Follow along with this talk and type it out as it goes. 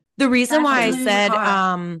The reason why I Fascinating said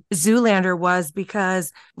car. Zoolander was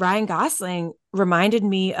because Ryan Gosling reminded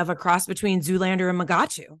me of a cross between Zoolander and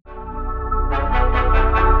Magachu.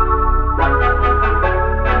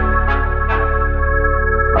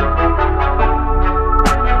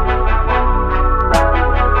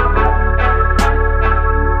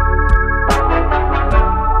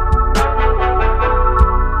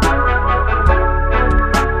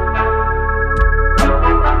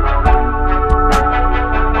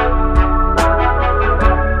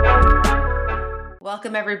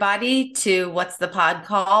 Welcome, everybody, to What's the Pod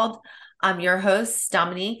Called? I'm your host,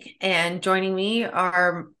 Dominique, and joining me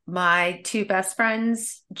are my two best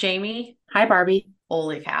friends, Jamie. Hi, Barbie.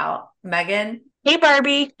 Holy cow. Megan. Hey,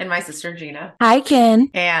 Barbie. And my sister, Gena. Hi, Ken.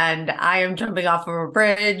 And I am jumping off of a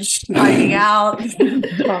bridge, hiding out.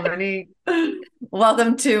 Dominique.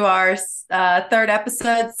 Welcome to our third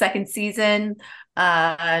episode, second season.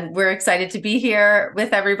 And we're excited to be here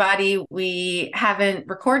with everybody. We haven't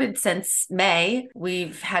recorded since May.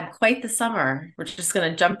 We've had quite the summer. We're just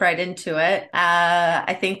going to jump right into it.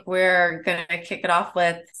 I think we're going to kick it off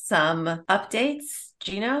with some updates.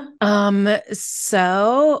 Gena?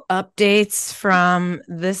 So updates from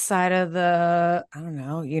this side of the,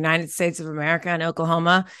 United States of America and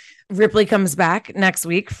Oklahoma. Ripley comes back next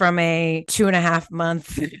week from a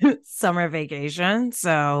 2.5-month summer vacation.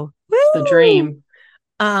 So the dream.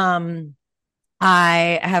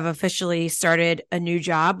 I have officially started a new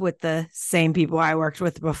job with the same people I worked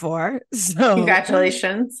with before. So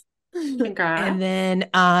congratulations. Congrats. And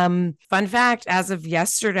then fun fact, as of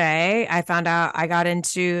yesterday, I found out I got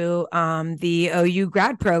into the OU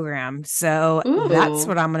grad program. So that's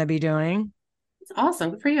what I'm going to be doing. It's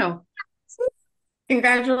awesome. Good for you.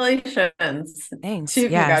 Congratulations. Thanks.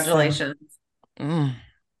 Congratulations.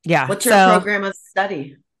 Yeah. What's your program of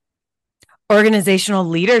study? Organizational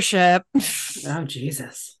leadership. Oh,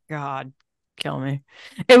 Jesus. God, kill me.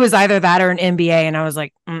 It was either that or an MBA. And I was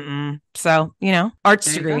like, So,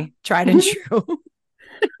 arts degree, tried and true.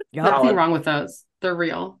 Nothing wrong with those. They're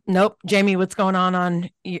real. Nope. Jamie, what's going on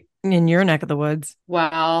in your neck of the woods?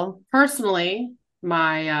 Well, personally,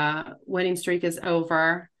 my winning streak is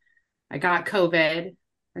over. I got COVID.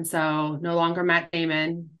 And so no longer Matt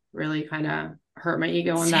Damon. Really kind of hurt my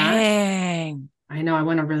ego on that. Dang. I know. I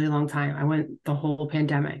went a really long time. I went the whole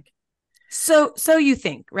pandemic. So you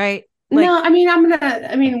think, right? No,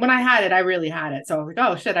 when I had it, I really had it. So I was like,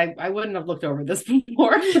 oh shit, I wouldn't have looked over this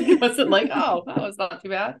before. It wasn't like, oh, that was not too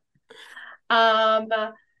bad.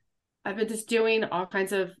 I've been just doing all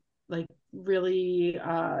kinds of like really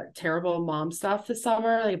terrible mom stuff this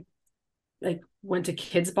summer. Like went to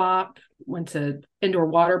Kids Bop, went to indoor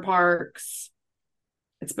water parks.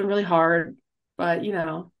 It's been really hard, but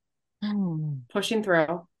pushing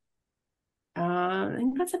through. I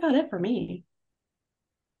think that's about it for me.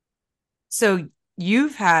 So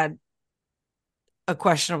you've had a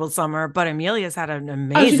questionable summer, but Amelia's had an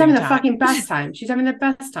amazing she's having time. the fucking best time. She's having the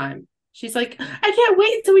best time. She's like, I can't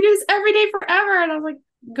wait until we do this every day forever. And I was like,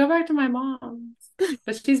 go back to my mom.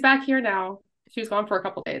 But she's back here now. She was gone for a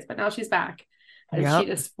couple of days, but now she's back. And she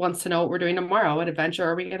just wants to know what we're doing tomorrow. What adventure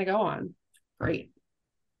are we going to go on? Great.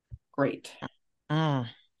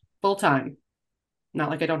 Full time. Not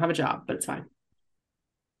like I don't have a job, but it's fine.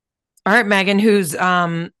 All right, Megan, who's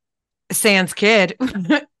Sans kid.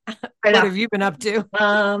 What have you been up to?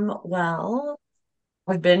 Well,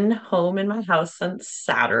 I've been home in my house since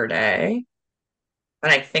Saturday.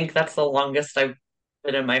 And I think that's the longest I've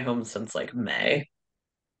been in my home since like May.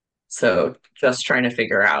 So just trying to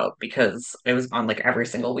figure out because I was on like every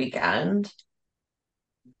single weekend.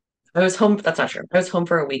 I was home, that's not true. I was home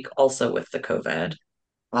for a week also with the COVID.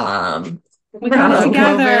 We got it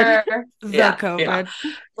together. COVID. Yeah.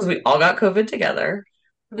 We all got COVID together.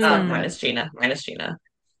 Minus Gena.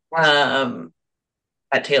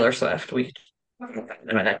 At Taylor Swift. I've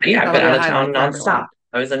been out of town nonstop.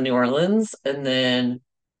 I was in New Orleans and then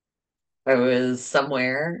I was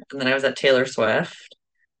somewhere and then I was at Taylor Swift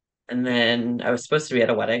and then I was supposed to be at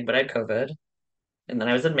a wedding, but I had COVID. And then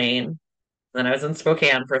I was in Maine. And then I was in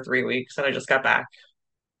Spokane for 3 weeks and I just got back.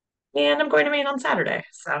 And I'm going to Maine on Saturday.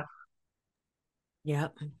 So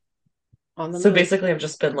yep. So basically I've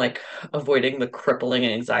just been like avoiding the crippling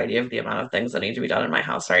anxiety of the amount of things that need to be done in my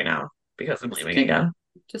house right now because I'm leaving again.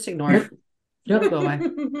 Just ignore it. Yep. Go away.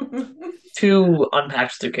 2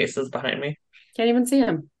 unpacked suitcases behind me. Can't even see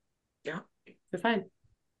them. Yeah. You're fine.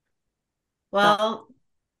 Well,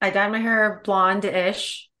 I dyed my hair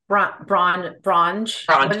blonde-ish. Bronze.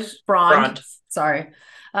 Blonde. Sorry.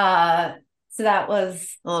 So that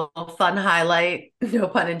was a little fun highlight, no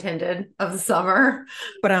pun intended, of the summer.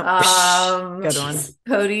 But good one.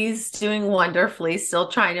 Cody's doing wonderfully, still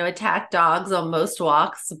trying to attack dogs on most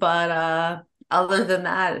walks, but other than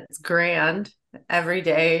that, it's grand. Every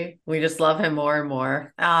day, we just love him more and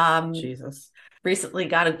more. Jesus. Recently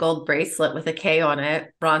got a gold bracelet with a K on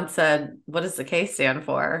it. Ron said, "What does the K stand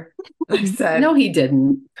for?" I said, No, he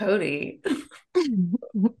didn't. Cody.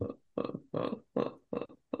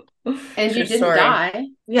 And you didn't die.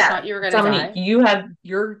 Yeah. I thought you were gonna Dominique, die. you had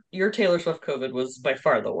your Taylor Swift COVID was by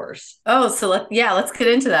far the worst. Oh, so let's get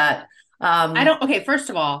into that. Okay, first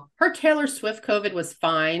of all, her Taylor Swift COVID was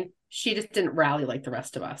fine. She just didn't rally like the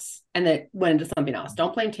rest of us. And that went into something else.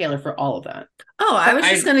 Don't blame Taylor for all of that. Oh, I was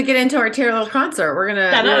just gonna get into our Taylor concert. We're gonna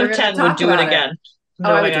 10 out of 10 would do it again.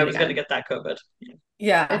 Knowing I was gonna get that COVID.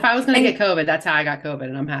 Yeah. If I was gonna get COVID, that's how I got COVID,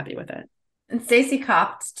 and I'm happy with it. And Stacey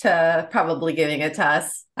copped to probably giving it to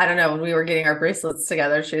us. I don't know, when we were getting our bracelets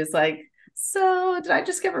together, she was like, "So did I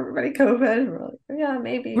just give everybody COVID?" And we're like, "Yeah,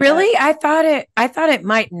 maybe." Really? But I thought it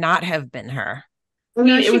might not have been her. I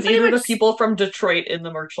mean, it was either the people from Detroit in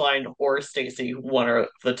the merch line or Stacey, one of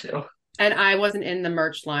the two. And I wasn't in the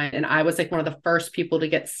merch line, and I was like one of the first people to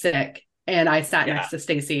get sick. And I sat next to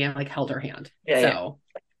Stacey and like held her hand. So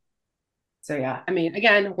yeah. I mean,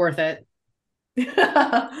 again, worth it. It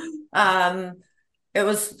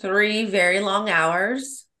was 3 very long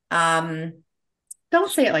hours. Don't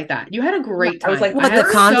say it like that. You had a great time. I was like, what, the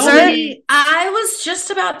concert? I was just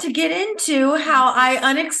about to get into how I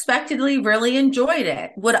unexpectedly really enjoyed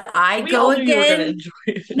it. Would I go again?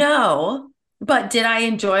 No. But did I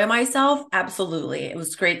enjoy myself? Absolutely. It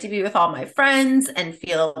was great to be with all my friends and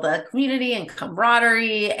feel the community and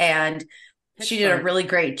camaraderie. And she did a really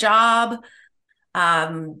great job.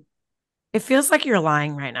 It feels like you're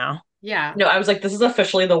lying right now. Yeah. No, I was like, this is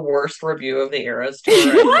officially the worst review of the Eras tour.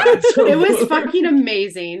 It was fucking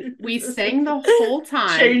amazing. We sang the whole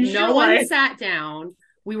time. No one sat down.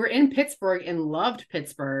 We were in Pittsburgh and loved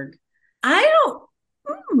Pittsburgh.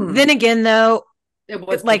 Then again, though, it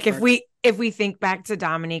was like if we think back to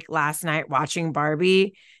Dominique last night watching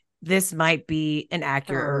Barbie, this might be an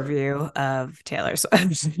accurate review of Taylor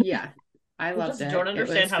Swift. Yeah. I loved it. I don't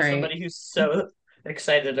understand how somebody who's so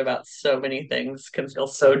excited about so many things can feel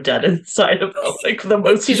so dead inside about like the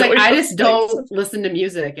most. She's like, I just don't listen to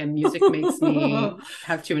music, and music makes me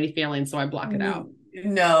have too many feelings, so I block it out.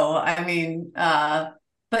 No, I mean,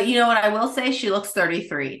 but you know what I will say? She looks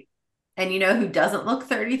 33, and you know who doesn't look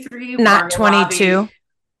 33? Not 22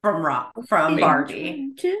 from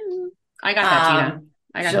Barbie. I got that, Gena.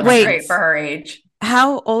 I got that. Great for her age.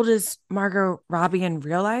 How old is Margot Robbie in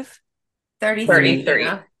real life? 33.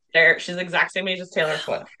 She's the exact same age as Taylor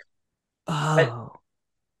Swift. Oh.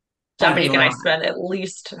 Dominique and I spent at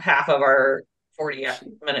least half of our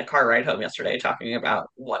 40-minute car ride home yesterday talking about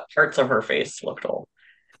what parts of her face looked old.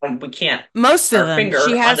 We can't. Most of them.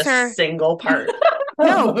 She has her single part.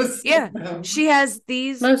 She has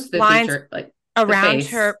these lines feature, like around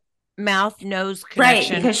her mouth nose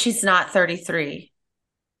connection. Right, because she's not 33.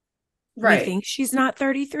 Right. You think she's not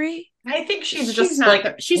 33? I think she's just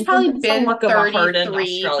not. She's probably been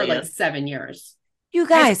 33 for like 7 years. You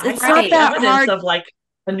guys, it's not that hard. Of like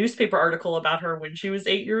a newspaper article about her when she was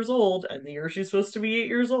 8 years old and the year she's supposed to be 8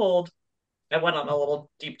 years old. I went on a little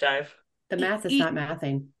deep dive. The math is not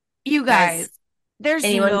mathing. You guys, there's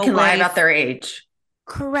anyone can lie about their age.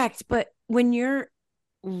 Correct, but when you're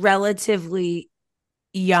relatively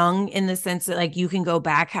young in the sense that like you can go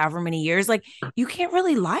back however many years, like you can't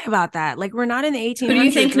really lie about that. Like we're not in the 1800s. Who do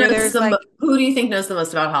you think knows the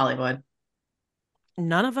most about Hollywood?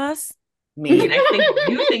 None of us. Me. I think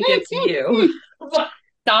you think it's you.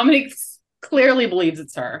 Dominic clearly believes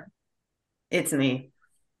it's her. It's me.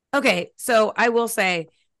 Okay, so I will say,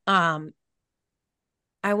 I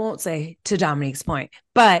won't say to Dominique's point,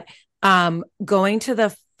 but going to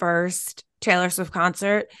the first Taylor Swift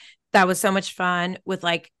concert, that was so much fun with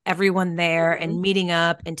like everyone there and meeting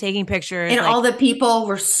up and taking pictures. And like, all the people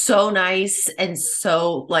were so nice and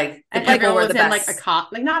so like the people were the best. In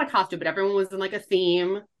like not a costume, but everyone was in like a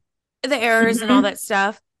theme. The errors and all that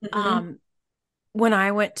stuff. When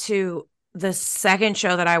I went to the second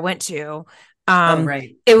show that I went to,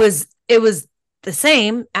 it was the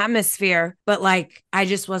same atmosphere, but like I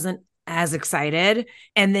just wasn't as excited.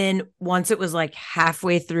 And then once it was like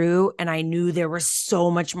halfway through and I knew there was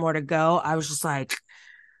so much more to go, I was just like,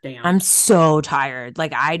 damn, I'm so tired.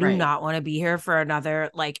 Like I do not want to be here for another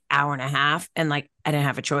like hour and a half. And like I didn't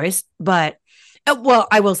have a choice. But well,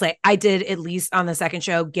 I will say I did at least on the second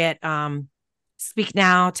show get Speak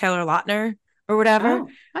Now, Taylor Lautner or whatever.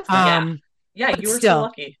 Oh, yeah, you were still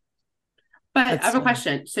lucky. But I have a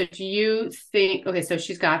question. So do you think, okay, so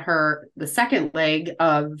she's got the second leg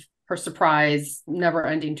of her surprise never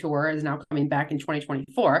ending tour is now coming back in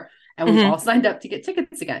 2024. And we've all signed up to get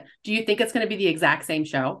tickets again. Do you think it's going to be the exact same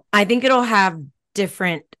show? I think it'll have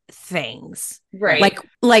different things. Right.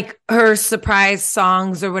 Like her surprise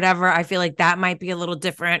songs or whatever. I feel like that might be a little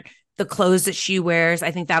different. The clothes that she wears, I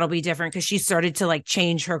think that'll be different because she started to like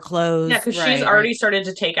change her clothes. Yeah, because she's already started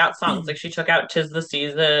to take out songs. Like she took out "'Tis the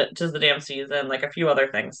Season," "'Tis the Damn Season," like a few other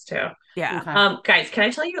things too. Yeah. Okay. Guys, can I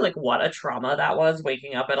tell you like what a trauma that was,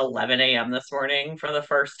 waking up at 11 a.m. this morning for the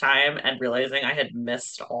first time and realizing I had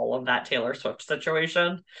missed all of that Taylor Swift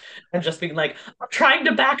situation and just being like, I'm trying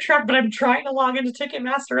to backtrack, but I'm trying to log into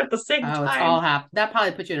Ticketmaster at the same time. It's all happened. That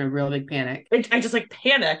probably put you in a real big panic. I just like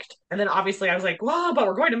panicked. And then obviously I was like, wow, but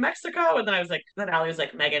we're going to Mexico. And then I was like, then Allie was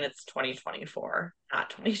like, Megan, it's 2024, not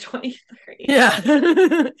 2023. Yeah.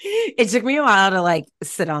 It took me a while to like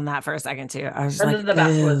sit on that for a second too. I was just and like, then the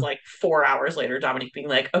best was like 4 hours later, Dominique being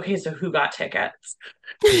like, okay, so who got tickets?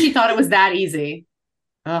 She thought it was that easy.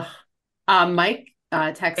 Ugh. Mike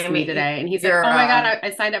texted me today and he's like, oh my God,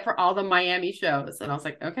 I signed up for all the Miami shows. And I was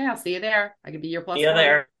like, okay, I'll see you there. I could be your plus one.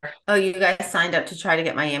 There. Oh, you guys signed up to try to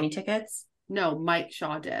get Miami tickets? No, Mike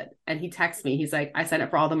Shaw did. And he texted me. He's like, I signed up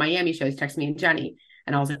for all the Miami shows. He texted me and Jenny.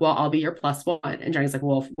 And I was like, well, I'll be your plus one. And Jenny's like,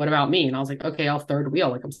 well, what about me? And I was like, okay, I'll third wheel.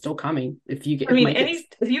 Like, I'm still coming. If you get,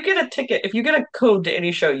 if you get a ticket, if you get a code to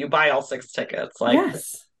any show, you buy all 6 tickets. Like,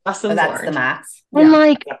 yes. That's the max. I'm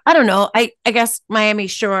like, I don't know. I guess Miami,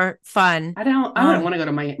 sure, fun. I don't want to go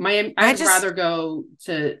to Miami. I'd rather go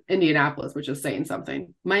to Indianapolis, which is saying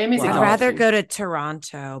something. Miami's I'd rather go to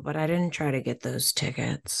Toronto, but I didn't try to get those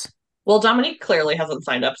tickets. Well, Dominique clearly hasn't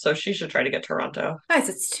signed up, so she should try to get Toronto. Guys,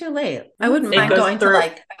 it's too late. I wouldn't mind going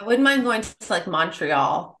to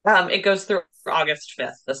Montreal. It goes through August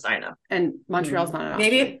 5th, the sign up. And Montreal's not an option.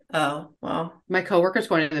 Maybe. Oh, well. My coworker's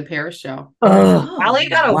going to the Paris show. Allie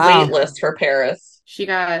got a wait list for Paris. She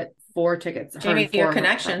got 4 tickets. Jamie, your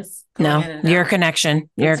connections. No, your connection.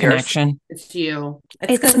 Your connection. It's you.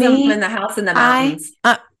 It's because I'm in the house in the mountains.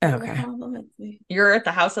 Okay. You're at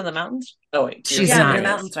the house in the mountains? Oh, wait. She's not. In the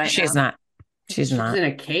mountains right She's now. not. She's not. She's in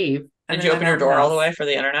a cave. Did you open your door all the way for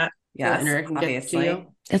the internet? Yes, internet can obviously. get to you.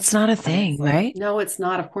 It's not a thing, right? No, it's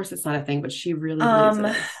not. Of course it's not a thing, but she really believes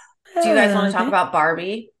it. Do you guys want to talk about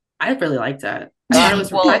Barbie? I really liked it. I thought it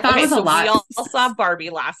was a lot. We all saw Barbie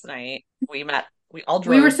last night. We all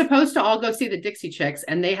drove. We were supposed to all go see the Dixie Chicks,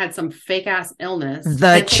 and they had some fake ass illness.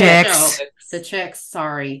 The Chicks.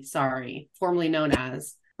 Sorry. Formerly known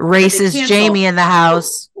as racist Jamie in the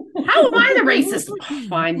house. How am I the racist?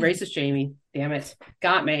 Fine, racist Jamie. Damn it,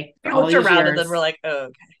 got me. We looked around and then we're like, oh,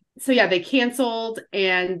 okay. So yeah, they canceled,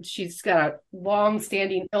 and she's got a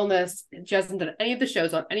long-standing illness. She hasn't done any of the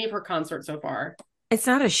shows on any of her concerts so far. It's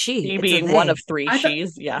not a she. She being one of 3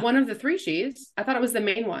 she's. Yeah, one of the 3 she's. I thought it was the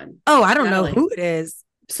main one. Oh, I don't know who it is.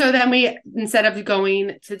 So then we, instead of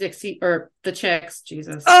going to Dixie or the Chicks,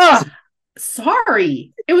 Jesus.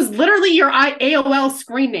 Sorry. It was literally your AOL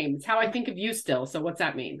screen name. It's how I think of you still. So what's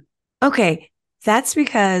that mean? Okay. That's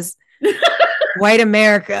because white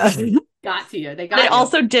America got to you. They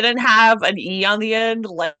also didn't have an E on the end,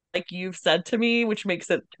 like you've said to me, which makes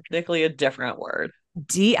it technically a different word.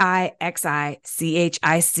 DIXICHIC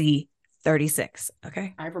 36.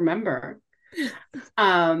 Okay. I remember.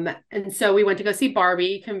 And so we went to go see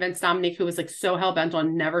Barbie, convinced Dominique, who was like so hell-bent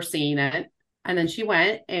on never seeing it. And then she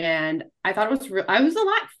went, and I thought it was I was a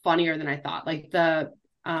lot funnier than I thought. Like the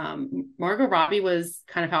Margot Robbie was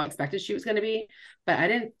kind of how I expected she was going to be, but I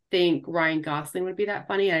didn't think Ryan Gosling would be that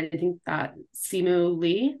funny. I didn't think that Simu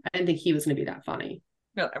Lee, I didn't think he was going to be that funny.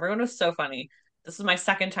 No, everyone was so funny. This is my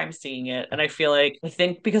second time seeing it, and I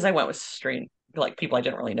think because I went with people I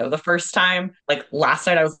didn't really know the first time. Like last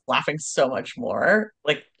night I was laughing so much more.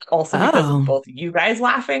 Like also because of both you guys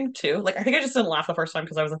laughing too. Like I think I just didn't laugh the first time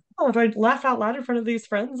because I was like, oh, do I laugh out loud in front of these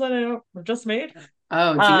friends that I just made?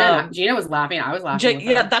 Oh, Gena was laughing. I was laughing.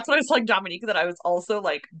 Yeah, that's what I was telling Dominique, that I was also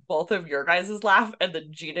like both of your guys' laugh, and then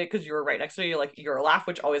Gena, because you were right next to me, like your laugh,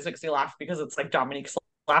 which always makes me laugh because it's like Dominique's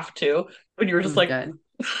laugh too. When you were just like, good.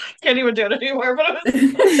 Can't even do it anymore. But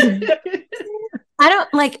I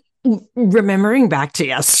don't like remembering back to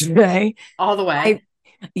yesterday all the way.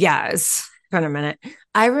 Yes. For a minute.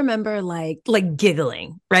 I remember like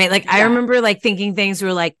giggling, right? Like I remember like thinking things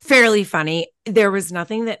were like fairly funny. There was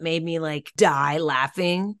nothing that made me like die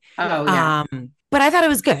laughing. but I thought it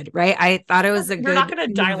was good, right? I thought it was a You're good not going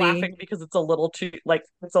to die movie. laughing because it's a little too like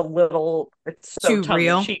it's so Too tongue in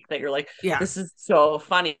real. cheek that you're like, Yeah. this is so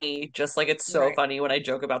funny. Just like it's so Right. funny when I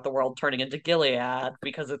joke about the world turning into Gilead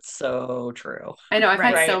because it's so true. I know I've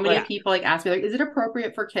had Right, so many like- people like ask me like, is it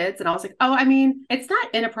appropriate for kids? And I was like, oh, I mean, it's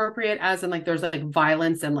not inappropriate as in like there's like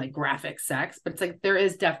violence and like graphic sex, but it's like there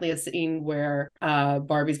is definitely a scene where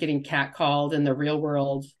Barbie's getting catcalled in the real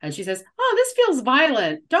world, and she says, "Oh, this feels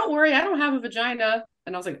violent. Don't worry, I don't have a vagina."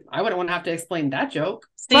 And I was like, I wouldn't want to have to explain that joke.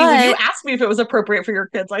 See, when you But- asked me if it was appropriate for your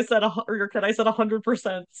kids, I said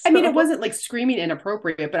 100%. I mean, it wasn't like screaming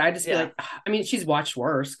inappropriate, but I just feel Yeah. like, I mean, she's watched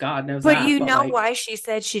worse. God knows But that. you know like, why she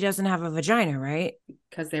said she doesn't have a vagina, right?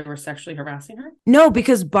 because they were sexually harassing her. No,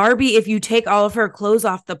 because Barbie, if you take all of her clothes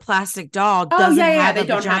off, the plastic doll doesn't have they a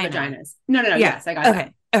don't vagina. have vaginas. No, Yeah. yes, I got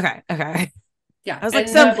that. Okay. Yeah, I was like,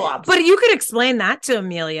 and so, the- but you could explain that to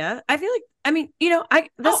Amelia. I feel like, I mean, you know,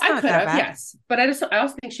 that's I not could that have, bad. yes, but I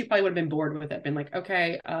also think she probably would have been bored with it, been like,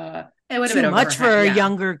 okay, it would have Too been over much her for head. a Yeah.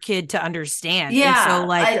 younger kid to understand. Yeah, And so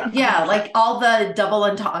like, like all the double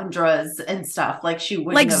entendres and stuff. Like she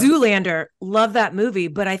wouldn't like have. Zoolander, love that movie,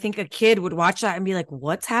 but I think a kid would watch that and be like,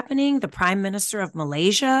 "What's happening? The Prime Minister of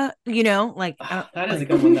Malaysia?" You know, like That is a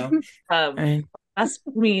good one though. I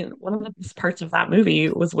mean, one of the best parts of that movie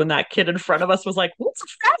was when that kid in front of us was like, "What's a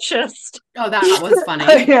fascist?" Oh, that was funny.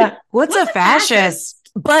 Yeah, what's a fascist?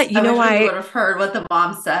 But you know wish we why? would have heard what the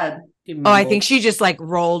mom said. Oh, I think she just like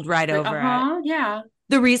rolled right like, over it. Yeah.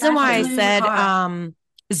 The reason why I Fascism in the said car.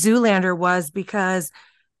 Zoolander was because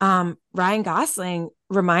Ryan Gosling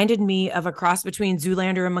reminded me of a cross between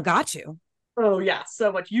Zoolander and Magatu. Oh yeah,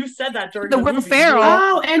 so much. You said that during The the Will movie. Ferrell.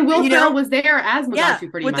 Oh, and Will You know? Ferrell was there as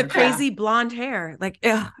Magatu pretty with much. the crazy blonde hair. Like,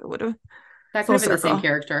 yeah, it would have. That full could have been the same circle.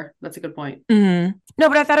 character. That's a good point. Mm-hmm. No,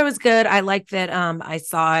 but I thought it was good. I liked that I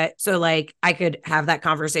saw it. So like I could have that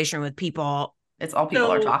conversation with people. It's all people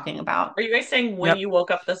So- are talking about. Are you guys saying when Yep. you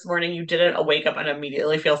woke up this morning, you didn't wake up and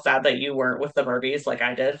immediately feel sad that you weren't with the Barbies like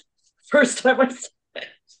I did? First time I saw it.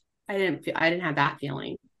 I didn't have that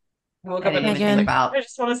feeling. I woke I up didn't and even think about I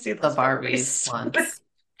just want to see the those Barbies once.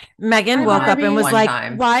 Megan Hi, woke up Barbie. and was One like,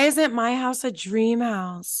 time. "Why isn't my house a dream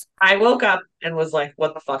house?" I woke up and was like,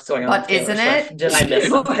 "What the fuck's going on?" But with Taylor isn't Swift? it? Did I miss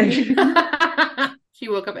something? She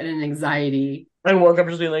woke up in an anxiety. I woke up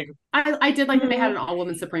just being like, I did like that they had an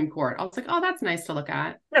all-woman Supreme Court. I was like, oh, that's nice to look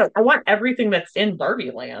at. "No, I want everything that's in Barbie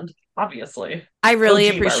Land." Obviously, I really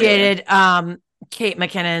OG Barbie appreciated Kate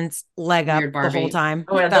McKinnon's leg up Weird the whole Barbie. time.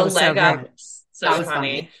 oh yeah, That the was so leg up, great. so That was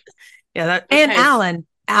funny. funny. Yeah, and Okay.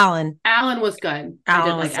 Alan. Alan was good. I did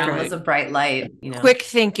Alan like was Alan great. was a bright light. You know. Quick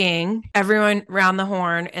thinking, everyone round the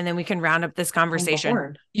horn, and then we can round up this conversation.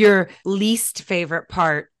 Horn. Your least favorite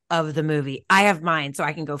part of the movie. I have mine, so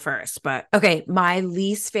I can go first. But okay, my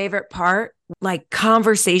least favorite part, like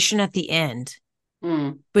conversation at the end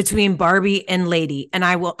Mm. between Barbie and Lady. And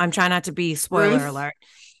I'm trying not to be spoiler Ruth? alert.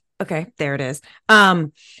 Okay, there it is.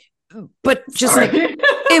 But just Sorry. like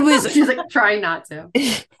it was She's like trying not to.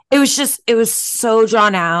 it was so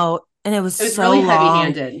drawn out and it was It was so really long.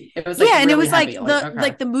 heavy-handed. It was like Yeah, and it really was like heavy. the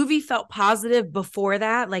okay. the movie felt positive before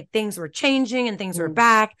that, like things were changing and things were Mm.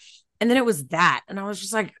 back. And then it was that, and I was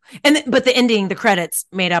just like, but the ending, the credits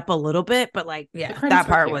made up a little bit, but like, yeah, credits that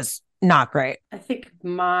were part cute. was not great. I think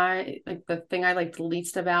the thing I liked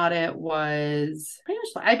least about it was pretty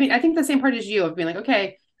much, I mean, I think the same part as you of being like,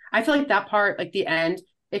 okay, I feel like that part, like the end,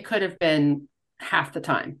 it could have been half the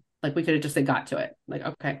time. Like we could have just got to it. Like,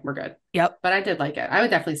 okay, we're good. Yep. But I did like it. I would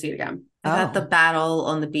definitely see it again. I thought the Oh. battle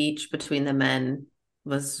on the beach between the men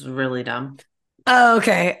was really dumb. Oh,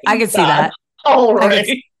 okay, I could see that. All I right.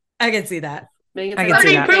 could, I could see that. Megan I said can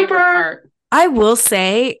see that's that. her favorite part. I will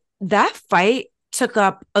say that fight took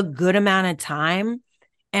up a good amount of time,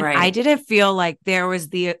 and Right. I didn't feel like there was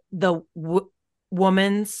the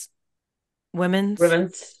women's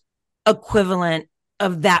equivalent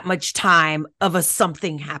of that much time of a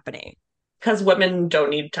something happening. Because women don't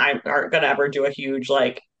need time, aren't gonna ever do a huge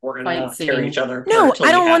like we're gonna Fight tear scene. each other. No, apart till I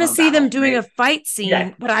we don't have want to a see them battle, doing right? a fight scene,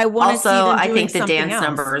 Yeah. but I want to see Also, them I doing think the something dance else.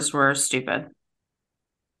 numbers were stupid.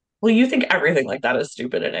 Well, you think everything like that is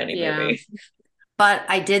stupid in any Yeah. movie. But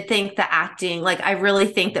I did think the acting, like I really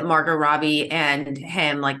think that Margot Robbie and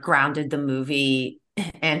him like grounded the movie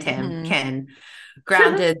and him, Mhm. Ken,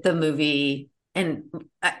 grounded the movie. And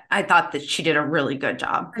I thought that she did a really good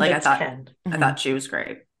job. Like That's Ken. I thought she was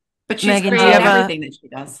great. But she's Megan, do great you at have a- everything that she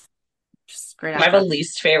does. Just great I have a actress.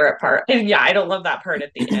 least favorite part. And yeah, I don't love that part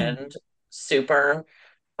at the end. Super.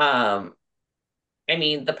 I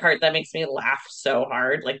mean, the part that makes me laugh so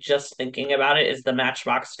hard, like just thinking about it, is the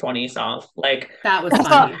Matchbox 20 song. Like That was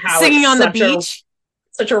funny. how Singing it's on the such a- beach.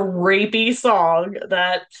 such a rapey song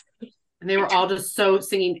that And they were all just so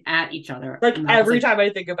singing at each other. Like every time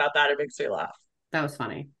I think about that, it makes me laugh. That was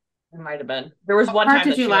funny. It might have been. There was one part time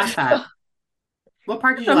did you laugh at? What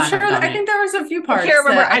part did you laugh at? I think there was a few parts. I can't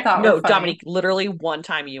remember. I thought no, were funny. Dominique, literally one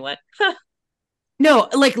time you went. No,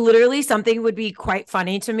 like literally something would be quite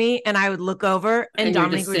funny to me, and I would look over, and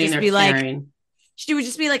Dominique would just be like, she would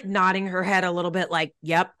just be like nodding her head a little bit, like,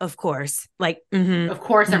 "Yep, of course." Like, of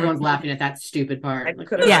course, everyone's laughing at that stupid part. I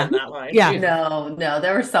could have written that line. Yeah, no,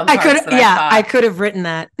 there were some. I could, I could have written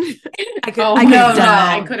that. I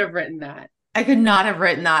could have written that. I could not have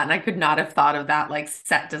written that, and I could not have thought of that, like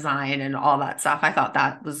set design and all that stuff. I thought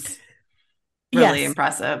that was really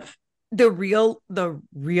impressive. The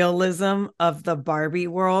realism of the Barbie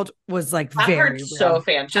world was like very real. So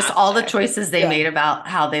fantastic. Just all the choices they made about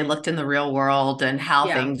how they looked in the real world and how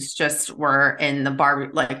things just were in the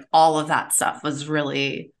Barbie, like all of that stuff was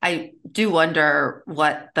really, I do wonder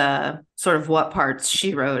what parts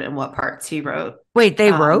she wrote and what parts he wrote. Wait,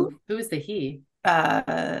 they wrote? Who is the he?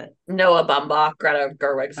 Noah Baumbach, Greta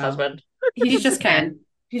Gerwig's husband. He's just Ken.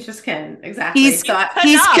 He's just Ken. Exactly. He's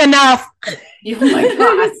enough. Oh my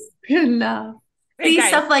gosh. Enough. See,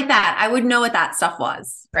 stuff like that. I would know what that stuff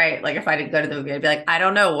was, right? Like if I didn't go to the movie, I'd be like, I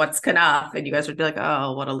don't know what's enough. And you guys would be like,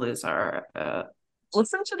 oh, what a loser.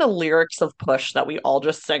 Listen to the lyrics of Push that we all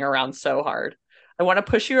just sing around so hard. I want to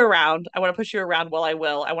push you around. I want to push you around. Well, I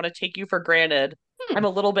will. I want to take you for granted. I'm a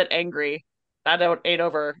little bit angry. That ain't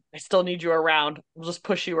over. I still need you around. I'll just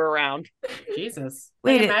push you around. Jesus.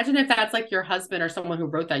 Wait, imagine if that's like your husband or someone who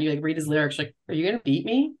wrote that. You like read his lyrics, like, are you gonna beat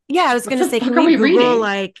me? Yeah, I was gonna say, can we Google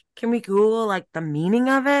like the meaning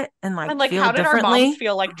of it and like feel how did differently? Our moms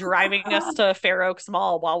feel like driving us to Fair Oaks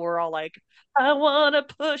Mall while we're all like, I wanna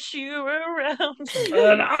push you around.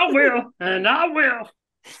 And I will.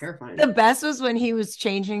 Terrifying. The best was when he was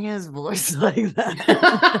changing his voice like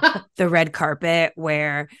that. The red carpet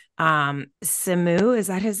where Simu, is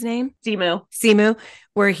that his name? Simu,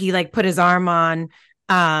 where he like put his arm on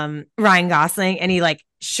Ryan Gosling and he like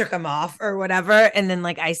shook him off or whatever, and then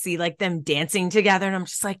like I see like them dancing together and I'm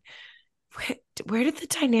just like, where did the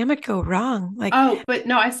dynamic go wrong? Like, oh, but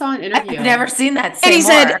no, I saw an interview. I've never seen that.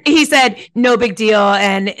 And he said, no big deal.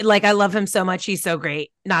 And like, I love him so much. He's so great.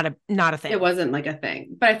 Not a thing. It wasn't like a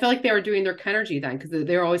thing, but I feel like they were doing their Kenergy then because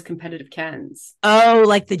they were always competitive Kens. Oh,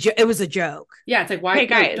 like it was a joke. Yeah. It's like, why? Hey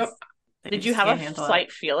guys, did you have a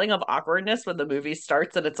slight feeling of awkwardness when the movie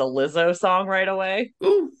starts and it's a Lizzo song right away?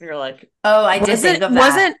 Ooh. You're like, oh, I did think of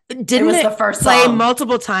that. Didn't it the first play song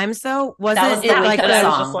multiple times though? Wasn't it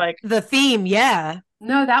like the theme? Yeah.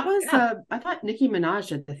 No, that was I thought Nicki Minaj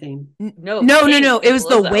did the theme. No. It was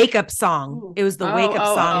the wake up song. Ooh. It was the wake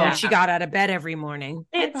up song when she got out of bed every morning.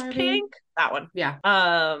 It's pink. That one. Yeah.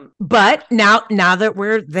 But now that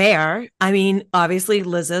we're there, I mean, obviously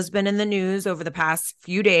Lizzo's been in the news over the past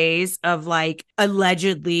few days of like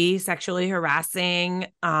allegedly sexually harassing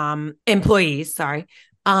employees. Sorry.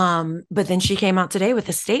 But then she came out today with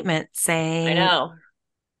a statement saying, I know.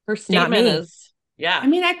 Her statement is, yeah. I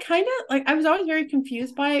mean, I kind of like, I was always very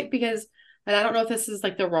confused by it because, and I don't know if this is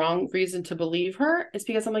like the wrong reason to believe her. It's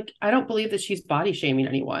because I'm like, I don't believe that she's body shaming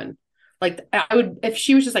anyone. Like I would, if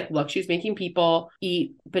she was just like, look, she's making people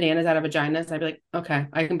eat bananas out of vaginas, I'd be like, okay,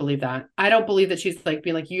 I can believe that. I don't believe that she's like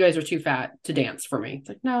being like, you guys are too fat to dance for me. It's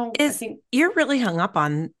like, no, I think you're really hung up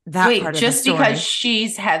on that. Wait, part of just the story. because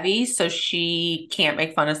she's heavy, so she can't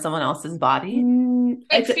make fun of someone else's body?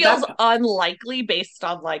 It feels unlikely based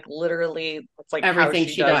on like literally it's like everything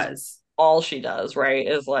she does. All she does, right,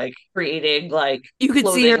 is like creating like you could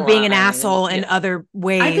see her being an asshole in other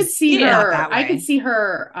ways. I could see her. I could see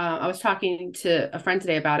her. I was talking to a friend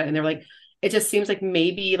today about it, and they were like, it just seems like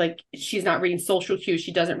maybe like she's not reading social cues.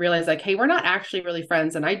 She doesn't realize like, hey, we're not actually really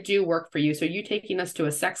friends, and I do work for you. So you taking us to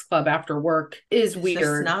a sex club after work is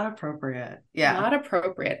weird. It's not appropriate. Yeah, not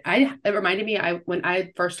appropriate. It reminded me when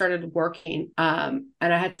I first started working, and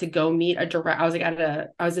I had to go meet a direct. I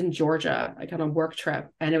was in Georgia. I got on a work trip,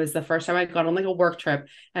 and it was the first time I'd gone on like a work trip,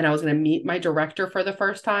 and I was going to meet my director for the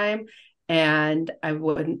first time, and I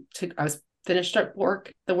was finished up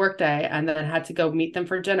the work day and then had to go meet them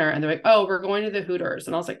for dinner, and they're like, oh, we're going to the Hooters,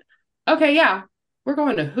 and I was like, okay, yeah, we're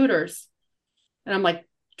going to Hooters, and I'm like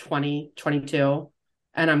 22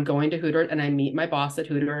 and I'm going to Hooters, and I meet my boss at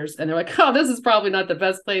Hooters, and they're like, oh, this is probably not the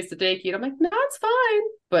best place to take you, and I'm like, no, it's fine.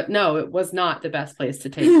 But no, it was not the best place to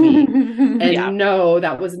take me. And no,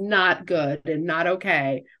 that was not good and not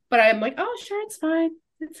okay, but I'm like, oh sure, it's fine.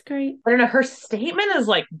 It's great. I don't know. Her statement is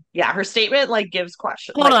like, her statement like gives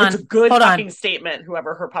questions. Hold on. It's a good fucking statement,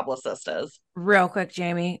 whoever her publicist is. Real quick,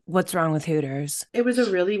 Jamie, what's wrong with Hooters? It was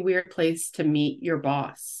a really weird place to meet your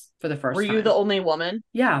boss. for the first Were time. you the only woman?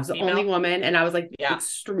 Yeah, I was the only woman, and I was like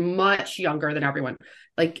much younger than everyone.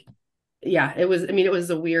 Like, yeah, it was. I mean, it was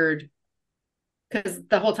a weird, because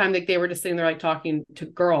the whole time like they were just sitting there like talking to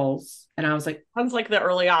girls, and I was like, sounds like the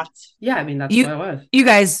early aughts. Yeah, I mean that's what it was.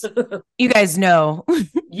 You guys know.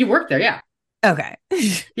 You worked there, yeah. Okay.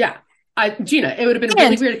 Yeah, Gena, it would have been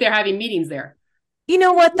really weird if they're having meetings there. You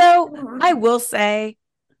know what though? I will say,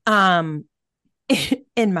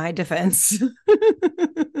 in my defense, no,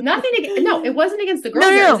 it wasn't against the girls.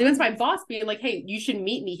 No. It was against my boss being like, "Hey, you should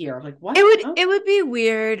meet me here." I'm like, what? It would be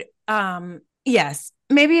weird. Yes,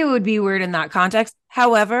 maybe it would be weird in that context.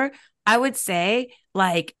 However, I would say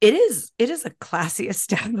like it is a classy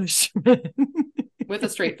establishment with a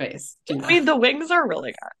straight face. I mean, the wings are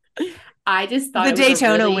really good. I just thought the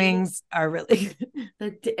Daytona wings are really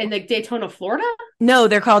and like Daytona, Florida. No,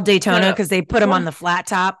 they're called Daytona because they put them on the flat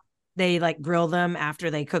top. They like grill them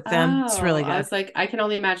after they cook them. It's really good. I was like, I can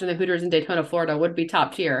only imagine the Hooters in Daytona, Florida would be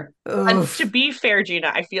top tier. And to be fair,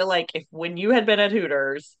 Gena, I feel like when you had been at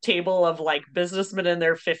Hooters, table of like businessmen in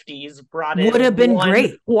their 50s brought in would have been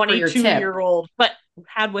great 22-year-old, but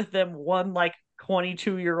had with them one like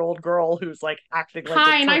 22-year-old girl who's like acting like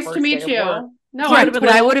hi, nice to meet you. No, but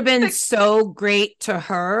I would have been so great to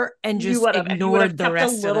her and just ignored the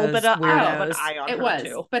rest of those weirdos. It was,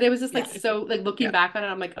 too. But it was just like so like looking back on it,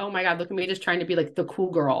 I'm like, oh my god, look at me just trying to be like the cool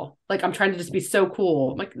girl. Like I'm trying to just be so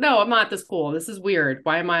cool. I'm like, no, I'm not this cool. This is weird.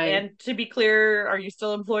 Why am I? And to be clear, are you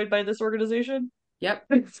still employed by this organization?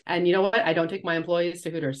 Yep. And you know what? I don't take my employees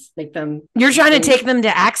to Hooters. Make them. You're trying to take them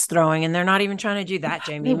to axe throwing, and they're not even trying to do that,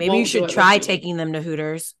 Jamie. Maybe you should try taking them to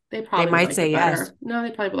Hooters. They might say yes. No,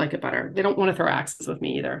 they probably would like it better. They don't want to throw axes with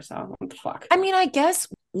me either. So what the fuck? I mean, I guess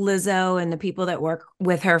Lizzo and the people that work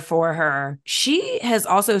with her for her, she has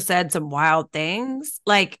also said some wild things.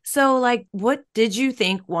 Like, so like, what did you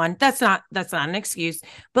think? One, that's not an excuse,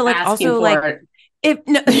 but like asking also like. It. If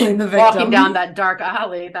no, walking down that dark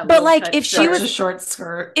alley, but like if she was a short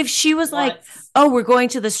skirt, if she was like, oh, we're going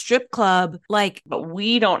to the strip club, like, but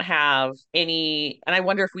we don't have any, and I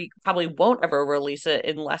wonder if we probably won't ever release it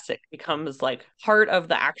unless it becomes like part of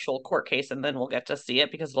the actual court case, and then we'll get to see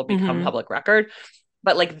it because it'll become public record.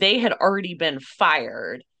 But like they had already been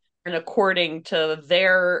fired, and according to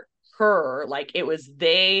her, like it was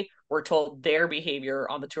they were told their behavior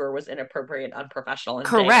on the tour was inappropriate, unprofessional, and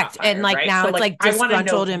correct. Fired, and like right? now so, it's like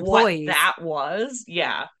disgruntled employees. What that was,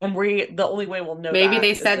 yeah. And the only way we'll know. Maybe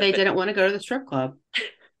they said they didn't want to go to the strip club.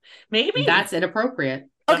 Maybe that's inappropriate.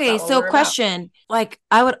 Okay, so question, like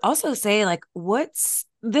I would also say, like,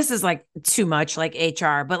 this is like too much like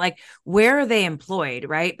HR, but like where are they employed,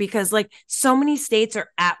 right? Because like so many states are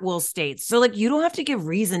at will states. So like you don't have to give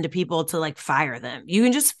reason to people to like fire them. You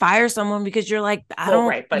can just fire someone because you're like,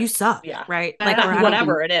 you suck. Yeah. Right. Like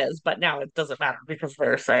whatever it is, but now it doesn't matter because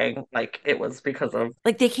they're saying like it was because of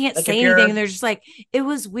like they can't say anything and they're just like, it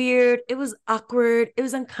was weird, it was awkward, it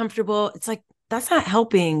was uncomfortable. It's like that's not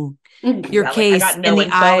helping your case I got no in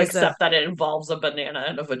the eyes except that it involves a banana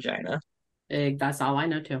and a vagina. That's all I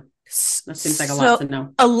know too. That seems like a lot to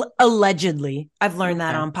know. Allegedly, I've learned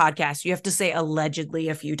that on podcasts. You have to say allegedly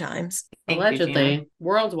a few times. Allegedly,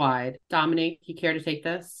 worldwide. Dominique, you care to take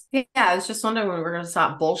this? Yeah, I was just wondering when we were going to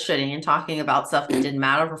stop bullshitting and talking about stuff that didn't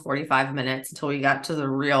matter for 45 minutes until we got to the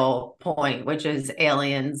real point, which is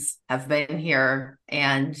aliens have been here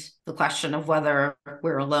and the question of whether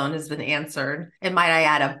we're alone has been answered. And might I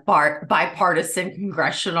add, a bipartisan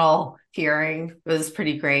congressional hearing. It was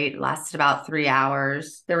pretty great. It lasted about 3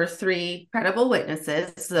 hours. There were 3 credible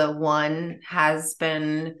witnesses. The one has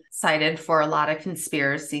been cited for a lot of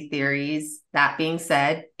conspiracy theories. That being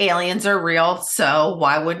said, aliens are real. So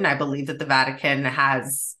why wouldn't I believe that the Vatican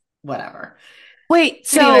has whatever? Wait,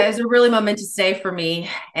 so anyway, it was a really momentous day for me.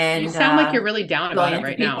 And you sound like you're really down about it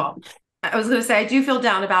right now. I was going to say, I do feel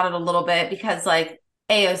down about it a little bit because like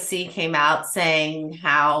AOC came out saying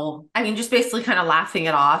how, I mean, just basically kind of laughing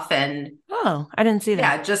it off and. Oh, I didn't see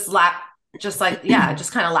that. Yeah,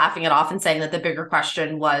 just kind of laughing it off and saying that the bigger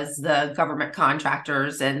question was the government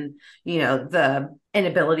contractors and, you know, the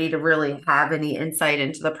inability to really have any insight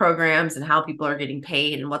into the programs and how people are getting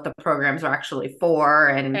paid and what the programs are actually for.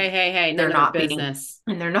 And hey, they're not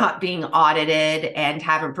being audited and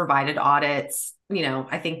haven't provided audits. You know,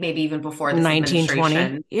 I think maybe even before this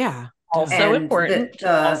 1920. Yeah. Also important.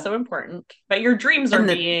 But your dreams are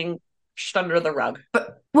being pushed under the rug.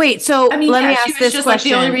 But wait, so I mean, let me ask this question. Like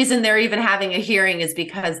the only reason they're even having a hearing is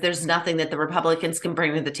because there's nothing that the Republicans can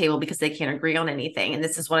bring to the table because they can't agree on anything. And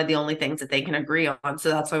this is one of the only things that they can agree on. So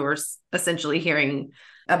that's why we're essentially hearing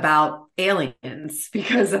about aliens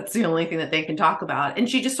because that's the only thing that they can talk about. And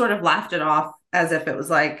she just sort of laughed it off as if it was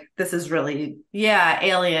like, this is really, yeah,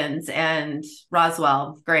 aliens and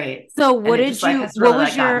Roswell, great. So what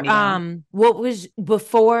was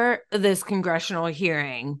before this congressional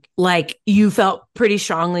hearing, like you felt pretty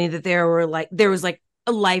strongly that there was like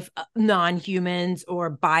a life, non-humans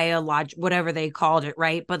or biolog, whatever they called it,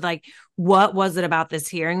 right? But like, what was it about this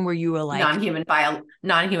hearing where you were like non-human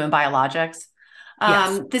biologics?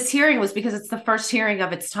 Yes. This hearing was because it's the first hearing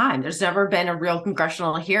of its time. There's never been a real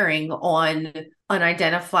congressional hearing on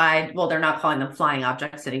unidentified, well, they're not calling them flying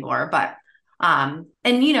objects anymore, but and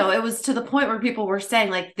it was to the point where people were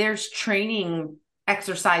saying like there's training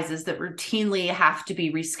exercises that routinely have to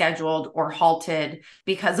be rescheduled or halted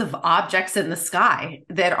because of objects in the sky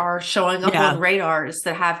that are showing up on radars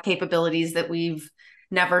that have capabilities that we've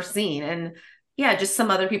never seen. And yeah, just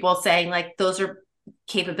some other people saying like those are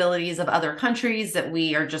capabilities of other countries that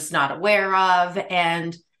we are just not aware of.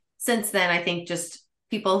 And since then, I think just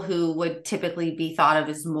people who would typically be thought of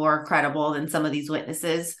as more credible than some of these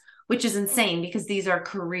witnesses, which is insane because these are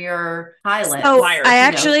career pilots. So I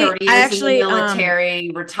actually, 30 years in the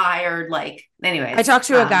military, retired, like, anyways. I talked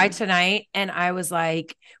to a guy tonight and I was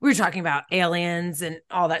like, we were talking about aliens and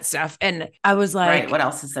all that stuff. And I was like, right, what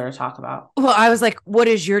else is there to talk about? Well, I was like, what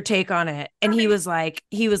is your take on it? And he was like,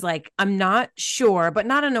 I'm not sure, but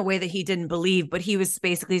not in a way that he didn't believe, but he was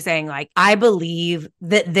basically saying like, I believe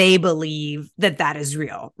that they believe that that is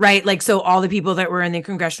real, right? Like, so all the people that were in the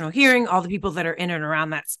congressional hearing, all the people that are in and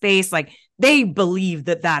around that space, like they believe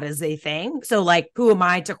that that is a thing. So like, who am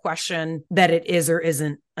I to question that it is or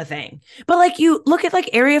isn't a thing? But like you look at like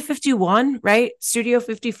Area 51, right? Studio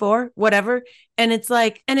 54, whatever. And it's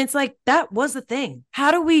like that was the thing. How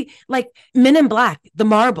do we like Men in Black, the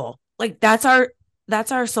marble, like that's our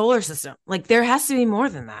solar system. Like there has to be more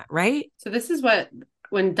than that, right? So this is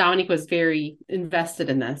when Dominique was very invested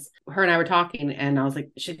in this, her and I were talking and I was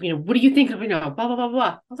like, what do you think of, blah, blah, blah, blah.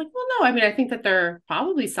 I was like, well, no, I mean, I think that there's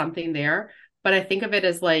probably something there, but I think of it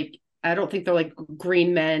as like, I don't think they're like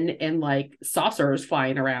green men and like saucers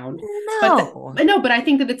flying around. No. But I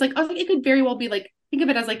think that it's like, I was like, it could very well be like, think of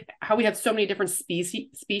it as like how we have so many different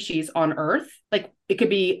species on Earth. Like it could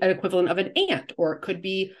be an equivalent of an ant, or it could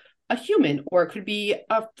be a human, or it could be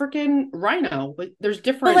a freaking rhino. Like there's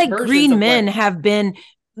different. But like green men have been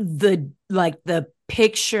the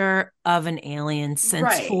picture of an alien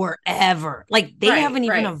since forever. Like they haven't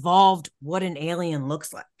even evolved what an alien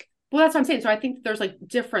looks like. Well, that's what I'm saying. So I think there's like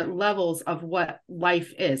different levels of what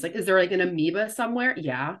life is. Like, is there like an amoeba somewhere?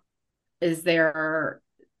 Yeah. Is there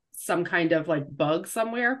some kind of like bug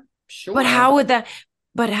somewhere? Sure. But how would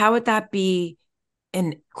that be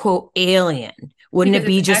an quote alien? Wouldn't it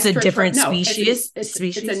be just a different species?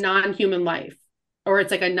 It's a non-human life, or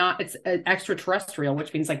it's like it's an extraterrestrial,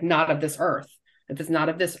 which means like not of this earth. If it's not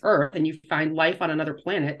of this earth and you find life on another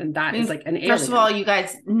planet, then that is like an alien. First of all, you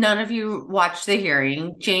guys, none of you watched the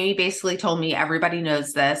hearing. Jamie basically told me everybody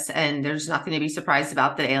knows this and there's nothing to be surprised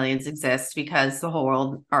about that aliens exist because the whole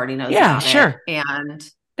world already knows about it. And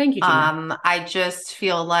thank you, Gena. I just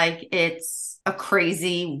feel like it's a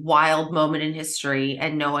crazy, wild moment in history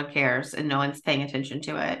and no one cares and no one's paying attention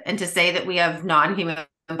to it. And to say that we have non-human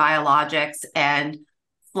biologics and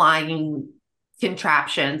flying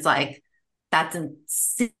contraptions, like, that's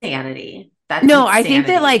insanity. I think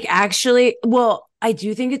that like actually, well, I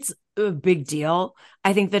do think it's a big deal.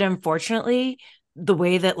 I think that unfortunately, the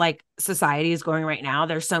way that like society is going right now,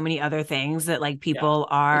 there's so many other things that like people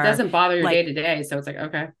are. It doesn't bother your day to day, so it's like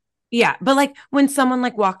okay. Yeah, but like when someone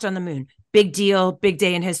like walked on the moon, big deal, big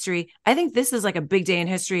day in history. I think this is like a big day in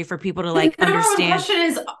history for people to like understand. The question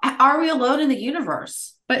is, are we alone in the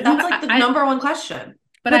universe? But that's like the number one question.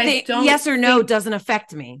 But yes or no doesn't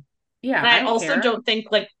affect me. Yeah, and I also don't think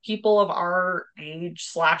like people of our age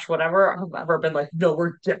 / whatever have ever been like, no,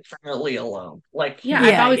 we're definitely alone. Like,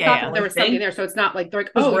 I've always thought that there was something there. So it's not like they're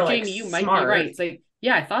like, oh, Jamie, you might be right. It's like,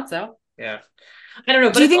 yeah, I thought so. Yeah, I don't know.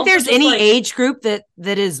 But do you think there's any age group that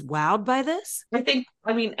is wowed by this?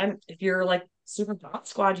 I mean, if you're like super God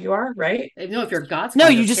Squad, you are, right? No, if you're God Squad, no,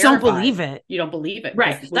 you just don't believe it. You don't believe it,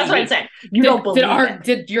 right? That's what I'm saying. You don't believe it.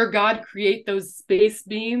 Did your God create those space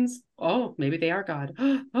beings? Oh, maybe they are God.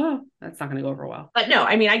 Oh, that's not going to go over well. But no,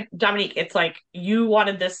 I mean, Dominique, it's like you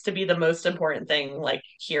wanted this to be the most important thing, like,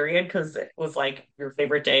 period, because it was like your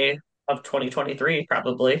favorite day of 2023,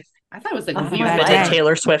 probably. I thought it was like you did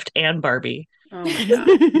Taylor Swift and Barbie. Oh my God.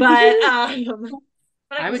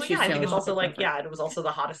 But I would I think it's also like, it was also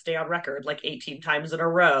the hottest day on record, like 18 times in a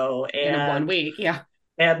row. And in 1 week, yeah.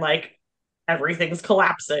 And like everything's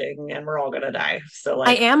collapsing and we're all gonna die. So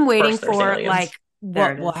like I am waiting for like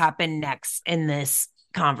what will happen next in this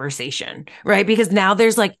conversation, right? Because now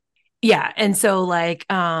there's like, and so like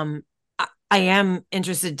I am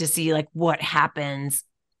interested to see like what happens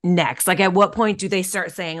next. Like at what point do they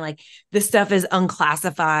start saying like this stuff is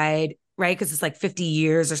unclassified, right? Because it's like 50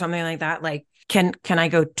 years or something like that. Like, can I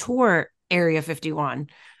go tour Area 51?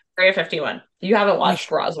 Area 51. You haven't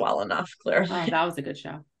watched Roswell enough, clearly. Oh, that was a good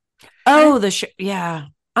show. Oh, the show. Yeah.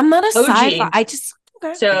 I'm not a sci-fi. I just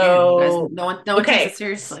okay. So no one takes it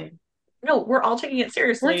seriously. No, we're all taking it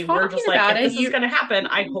seriously. We're just like, if this is going to happen,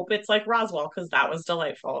 I hope it's like Roswell because that was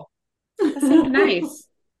delightful. That seemed nice.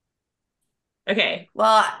 Okay.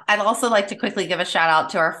 Well, I'd also like to quickly give a shout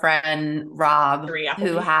out to our friend Rob,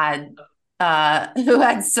 who had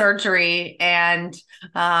surgery and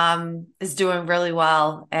is doing really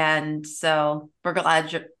well. And so we're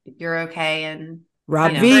glad you're okay and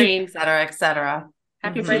Rob V, et cetera, et cetera.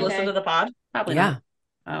 Happy birthday. Listen to the pod? Probably not.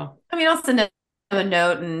 Oh. I mean, I'll send him a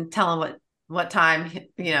note and tell him what time,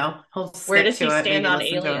 he'll stick Where does he to it, stand on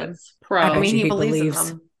aliens? Pro. I mean, he believes in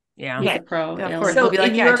them. Yeah. He's a pro. Yeah, of course. So he'll be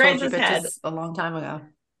like, in I your told you guys' head, bitches a long time ago.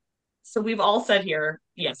 So we've all said here,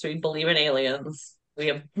 yes, we believe in aliens. We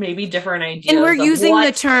have maybe different ideas. And we're using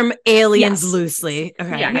the term aliens loosely.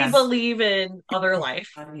 Okay. Yeah, we believe in other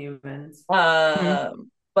life. Humans. But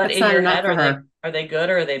That's in your head, are they good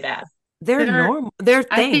or are they bad? They're normal. They're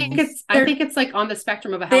things. I think it's like on the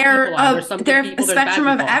spectrum of how people are. There's some good people, they're spectrum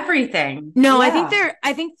of everything. No, yeah.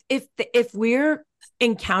 I think if we're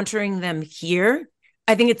encountering them here,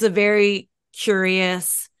 I think it's a very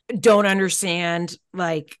curious, don't understand,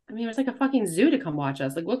 like, I mean, it's like a fucking zoo to come watch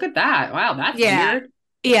us. Like, look at that. Wow, that's weird.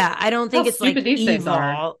 Yeah, I don't think it's like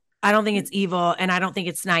evil. I don't think it's evil, and I don't think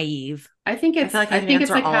it's naive. I think it's I think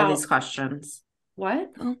it's like all these questions.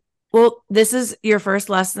 What? Well, this is your first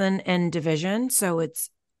lesson in division, so it's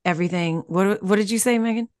everything. What did you say,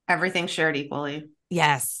 Megan? Everything shared equally.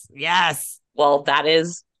 Yes. Well, that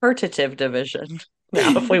is pertative division.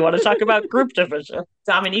 Now, if we want to talk about group division,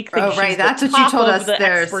 Dominique thinks that's what you told us. The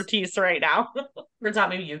expertise right now. Turns out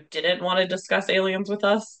maybe you didn't want to discuss aliens with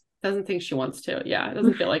us. Doesn't think she wants to. Yeah, it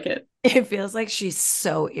doesn't feel like it. It feels like she's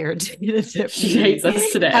so irritated. She hates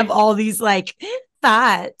us today. Have all these like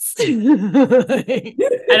thoughts.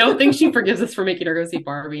 I don't think she forgives us for making her go see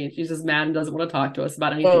Barbie, and she's just mad and doesn't want to talk to us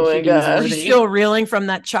about anything. Oh my gosh. She's still reeling from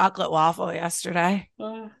that chocolate waffle yesterday.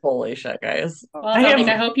 Holy shit, guys. Well,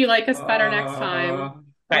 I hope you like us better next time.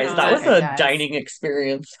 Guys, that was a dining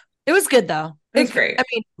experience. It was good though. It was great. I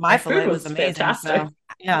mean, my food was amazing. Fantastic. So,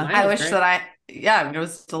 yeah. I wish that it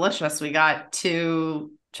was delicious. We got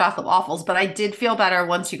 2 chocolate waffles, but I did feel better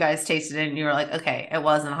once you guys tasted it and you were like, okay, it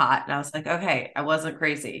wasn't hot. And I was like, okay, I wasn't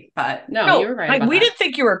crazy, but no, you were right. Like, we didn't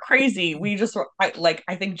think you were crazy. We just were I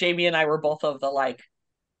think Jamie and I were both of the like,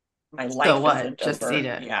 my life so what? Isn't just over. Eat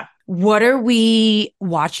it. Yeah. What are we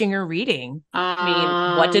watching or reading? I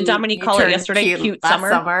mean, what did Dominique call it yesterday? Cute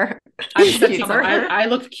summer. I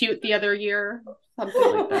looked cute the other year. Something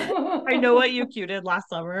like that. I know what you cuted last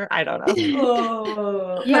summer. I don't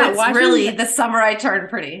know. Yeah, it's really the summer I turned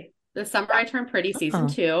pretty. The summer I turned pretty, season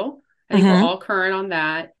 2. I think we're all current on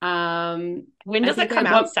that. When does it come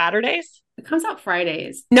out? Saturdays? It comes out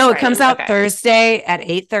Fridays. No, it comes out Thursday at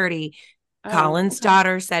 8:30. Colin's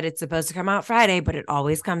daughter said it's supposed to come out Friday, but it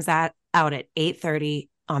always comes out at 8:30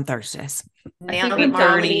 on Thursdays.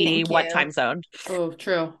 What time zone? Oh,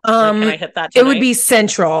 true. Can I hit that tonight? It would be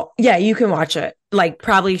Central. Yeah, you can watch it like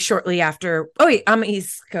probably shortly after. Oh wait, I'm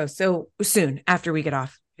East Coast, so soon after we get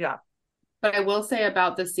off. Yeah. But I will say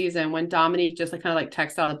about this season, when Dominique just like kind of like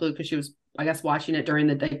texted out of the blue because she was, I guess, watching it during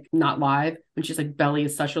the day, not live, when she's like, Belly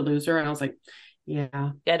is such a loser, and I was like,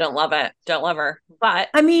 yeah, don't love it. Don't love her. But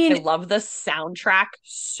I mean, I love the soundtrack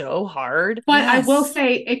so hard. But I will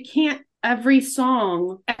say it can't. Every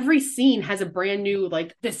song, every scene has a brand new,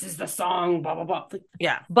 like, this is the song, blah, blah, blah. Like,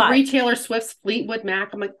 yeah. But Taylor Swift's Fleetwood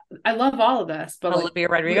Mac, I'm like, I love all of this. But Olivia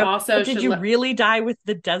Rodrigo. Also, did you really die with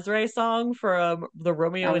the Desiree song from the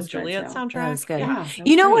Romeo and Juliet soundtrack? That was good. Yeah,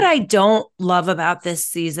 you know what I don't love about this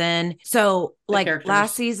season? So like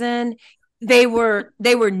last season, they were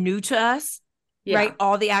new to us, right?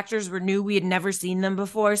 All the actors were new. We had never seen them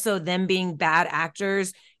before. So them being bad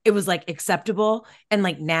actors, it was like acceptable. And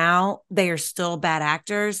like now they are still bad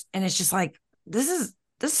actors. And it's just like, this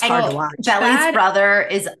is hard to watch. Belly's brother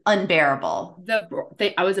is unbearable.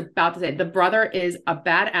 I was about to say, the brother is a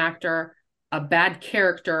bad actor, a bad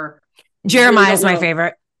character. Jeremiah is my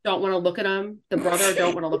favorite. Don't want to look at him. The brother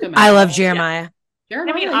don't want to look at him. I love Jeremiah. Yeah.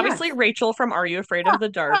 I mean, obviously, Rachel from Are You Afraid of the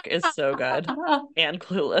Dark is so good and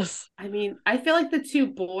Clueless. I mean, I feel like the 2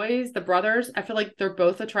 boys, the brothers, I feel like they're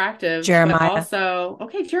both attractive. Jeremiah. But also,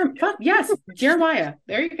 okay, yes, Jeremiah.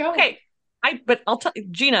 There you go. Okay. But I'll tell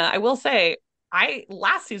Gena, I will say,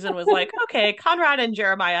 last season was like, okay, Conrad and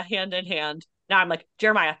Jeremiah hand in hand. Now I'm like,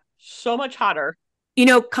 Jeremiah, so much hotter. You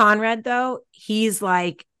know, Conrad, though, he's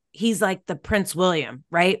like the Prince William,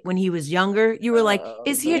 right? When he was younger, you were like,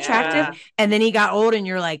 is he attractive? Yeah. And then he got old and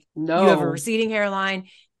you're like, No. you have a receding hairline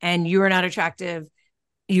and you are not attractive.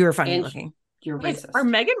 You are funny And looking. You're Wait, racist. are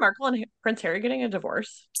Meghan Markle and Prince Harry getting a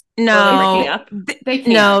divorce? No, They can't.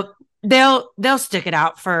 No, they'll stick it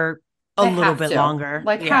out for a They little have bit to. longer.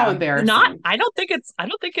 Like, how embarrassing. I don't think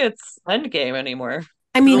it's Endgame anymore.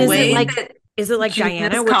 I mean, The is way it like Gena's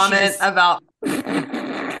Diana? Where comment about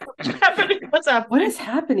What's happening? What's up? What is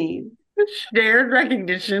happening? shared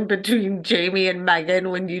recognition between Jamie and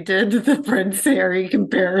Meghan when you did the Prince Harry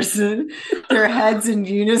comparison. Their heads in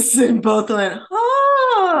unison both went,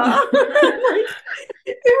 ah.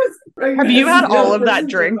 It was. Have you had all of that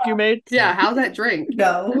drink you made? Yeah, how's that drink?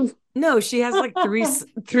 No, she has like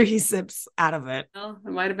three sips out of it. Well, it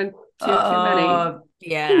might have been too many.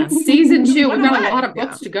 Yeah. Season 2, we've got a lot of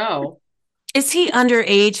books to go. Is he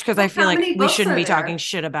underage? Because I feel How like many we books shouldn't are be there? talking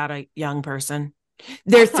shit about a young person.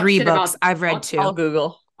 There are I'll talk 3 shit books. about- I've read I'll- 2. I'll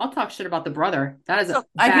Google. I'll talk shit about the brother. That is a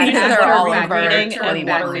I bad think habit. they're all Bad over habit. reading 20 and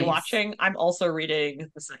what are we minutes. watching? I'm also reading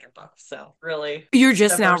the second book. So really, You're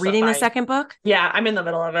just now reading the diversifying. second book? Yeah, I'm in the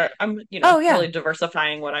middle of it. I'm, Oh, yeah. really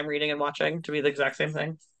diversifying what I'm reading and watching to be the exact same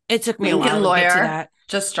thing. It took me a Lincoln while to get to Lawyer that.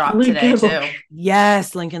 just dropped today too.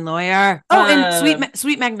 Yes, Lincoln Lawyer. Oh, and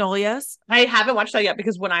Sweet Magnolias. I haven't watched that yet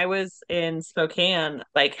because when I was in Spokane,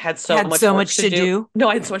 like had so Had much so work much to do. No,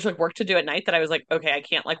 I had so much like work to do at night that I was like, okay, I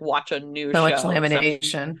can't like watch a new So show. much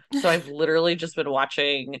lamination. So I've literally just been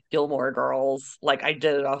watching Gilmore Girls. Like I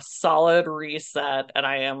did a solid reset, and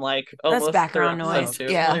I am like almost That's background through episode noise.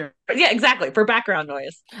 2. Yeah. Yeah, exactly, for background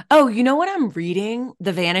noise. Oh, you know what I'm reading?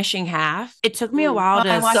 The Vanishing Half. It took me a while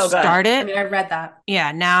to watched start I it. mean, I read that.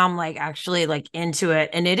 Yeah, now I'm like actually like into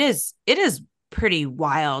it, and it is pretty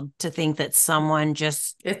wild to think that someone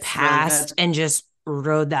just It's passed really good. and just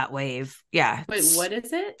rode that wave. Yeah. Wait, what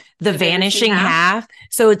is it? The Vanishing Half.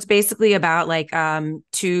 So it's basically about like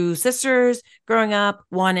 2 sisters growing up.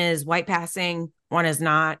 One is white passing, one is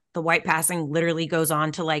not. The white passing literally goes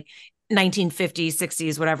on to like 1950s,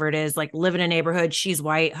 60s, whatever it is, like live in a neighborhood. She's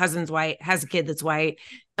white, husband's white, has a kid that's white.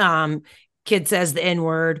 Kid says the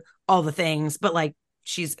N-word, all the things, but like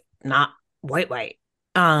she's not white.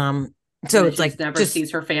 So it's like never just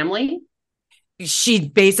sees her family. She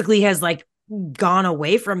basically has like gone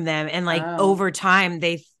away from them, and like over time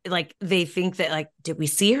they think that like, did we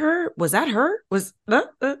see her? Was that her?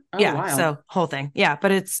 Yeah. Wow. So whole thing. Yeah,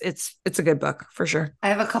 but it's a good book for sure. I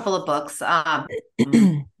have a couple of books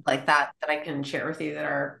like that I can share with you that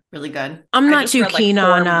are really good. I'm not too read, keen like,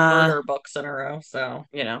 4 on murder books in a row, so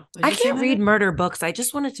I can't read murder books. I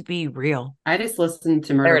just want it to be real. I just listen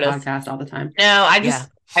to murder podcasts all the time. No,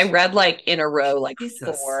 I read like in a row like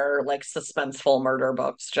Jesus. 4 like suspenseful murder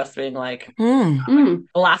books, just being like Mm.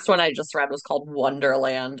 the last one I just read was called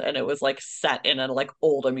Wonderland, and it was like set in a like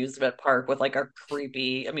old amusement park with like a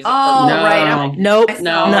creepy amusement park. No. right. Nope.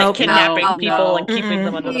 Like kidnapping no, people no. and keeping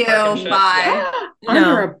them under the Ew, park and shit. bye.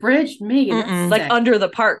 Under a bridge, Megan. That's Like sick. under the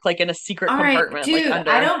park, like in a secret All right, compartment. dude, like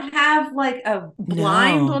under. I don't have like a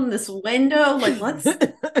blind No. on this window. Like, let's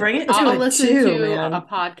bring it to I'll it listen too, to man. a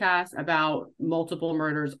podcast about multiple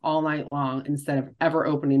murders all night long instead of ever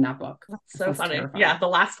opening that book. So funny. Terrifying. Yeah, the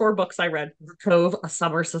last 4 books I read: The Cove, A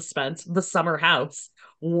Summer Suspense, The Summer House,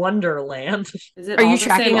 Wonderland. Is it Are all you the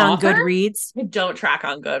tracking same on author? Goodreads? I don't track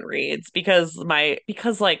on Goodreads because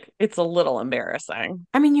like it's a little embarrassing.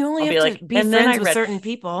 I mean, you only I'll have be to like, be and then friends I with read- certain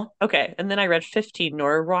people. Okay, and then I read 15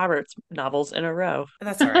 Nora Roberts novels in a row.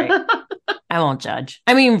 That's all right. I won't judge.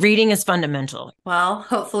 I mean, reading is fundamental. Well,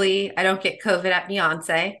 hopefully I don't get COVID at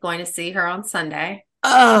Beyonce. Going to see her on Sunday.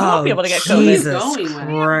 Oh, won't be able to get COVID. Jesus Going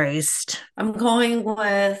with? Christ. I'm going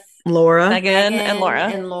with Laura? Megan and Laura.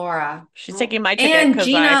 And Laura. She's taking my ticket And because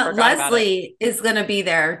I Gena forgot about it. Leslie is going to be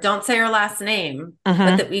there. Don't say her last name, Mhm.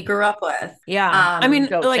 but that we grew up with. Yeah. I mean,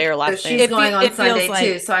 Don't like, say her So last she's name. going on it feels Sunday like-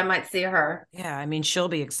 too, so I might see her. yeah, I mean, she'll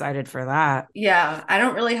be excited for that. Yeah, I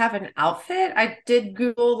don't really have an outfit. I did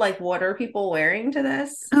Google like what are people wearing to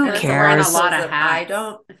this? Who And it's cares? Wearing a clothes lot of that hats. I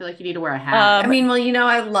don't. I feel like you need to wear a hat. I mean, well,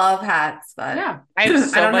 I love hats, but yeah. I have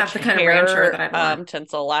so I don't much have the kind of hair rancher that I'd want.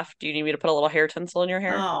 tinsel left. Do you need me to put a little hair tinsel in your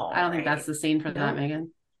hair? Oh, I don't think that's the scene for that,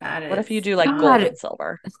 Megan. That What is if you do like God. gold and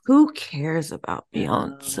silver? Who cares about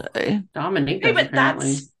Beyonce? Dominique Hey, does, but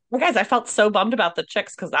apparently. well, guys, I felt so bummed about the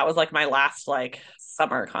Chicks because that was like my last like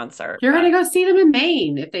summer concert. You're going to go see them in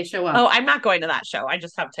Maine if they show up. Oh, I'm not going to that show. I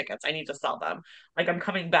just have tickets. I need to sell them. Like I'm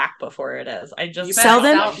coming back before it is. I just you sell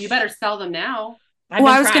better them? You better sell them now. I've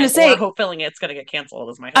Well, been I was trying, gonna say- or hoping it's going to get canceled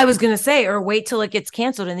is my hope. I was going to say, or wait till it gets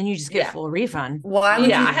canceled and then you just get Yeah. full refund. Why would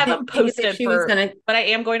Yeah, you I haven't think that posted she was gonna? but I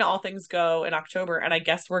am going to All Things Go in October, and I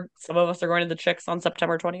guess some of us are going to the Chicks on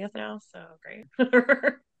September 20th now, so great.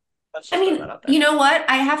 Let's just I throw mean, that out there. you know what?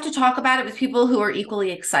 I have to talk about it with people who are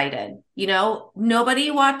equally excited. You know, nobody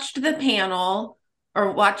watched the panel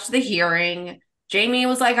or watched the hearing. Jamie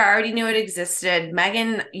was like, I already knew it existed.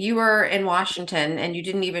 Megan, you were in Washington and you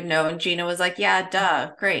didn't even know. And Gina was like, yeah,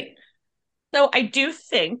 duh, great. So I do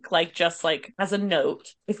think, like, just like as a note,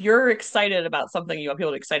 if you're excited about something, you want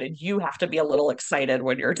people to be excited, you have to be a little excited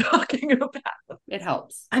when you're talking about it. It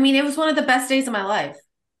helps. I mean, it was one of the best days of my life.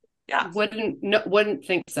 Yeah. Wouldn't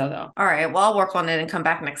think so though. All right. Well, I'll work on it and come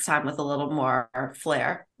back next time with a little more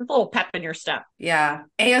flair. A little pep in your step. Yeah.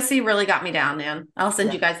 AOC really got me down, man. I'll send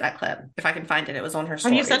Yeah. you guys that clip if I can find it. It was on her Have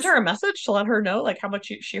stories. you sent her a message to let her know like how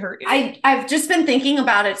much she hurt you? I've just been thinking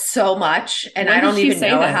about it so much and When I don't did she even say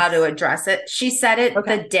know this? how to address it. She said it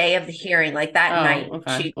Okay. the day of the hearing, like that night.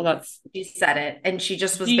 Okay. Well, She said it and she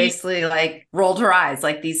just was Do you- basically like rolled her eyes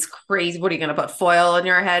like these crazy, what are you going to put foil in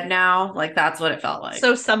your head now? Like that's what it felt like.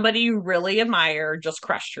 So somebody you really admire just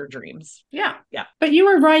crushed your dreams. Yeah. but you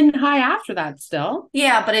were riding high after that still.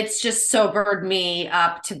 Yeah, but it's just sobered me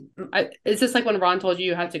up to Is this like when Ron told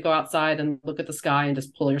you had to go outside and look at the sky and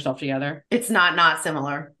just pull yourself together? it's not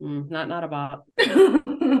similar. Not about.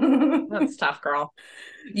 That's tough, girl.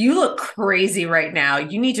 You look crazy right now.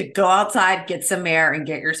 You need to go outside, get some air, and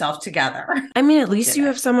get yourself together. I mean, at least you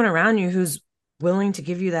have someone around you who's willing to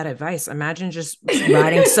give you that advice. Imagine just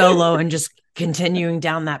riding solo and just continuing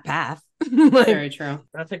down that path. Like, Very true.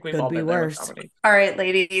 I think we've Could all be been there with worse. somebody. All right,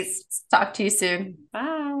 ladies. Talk to you soon.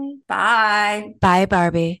 Bye. Bye. bye,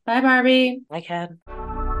 Barbie. Bye, Barbie. I can.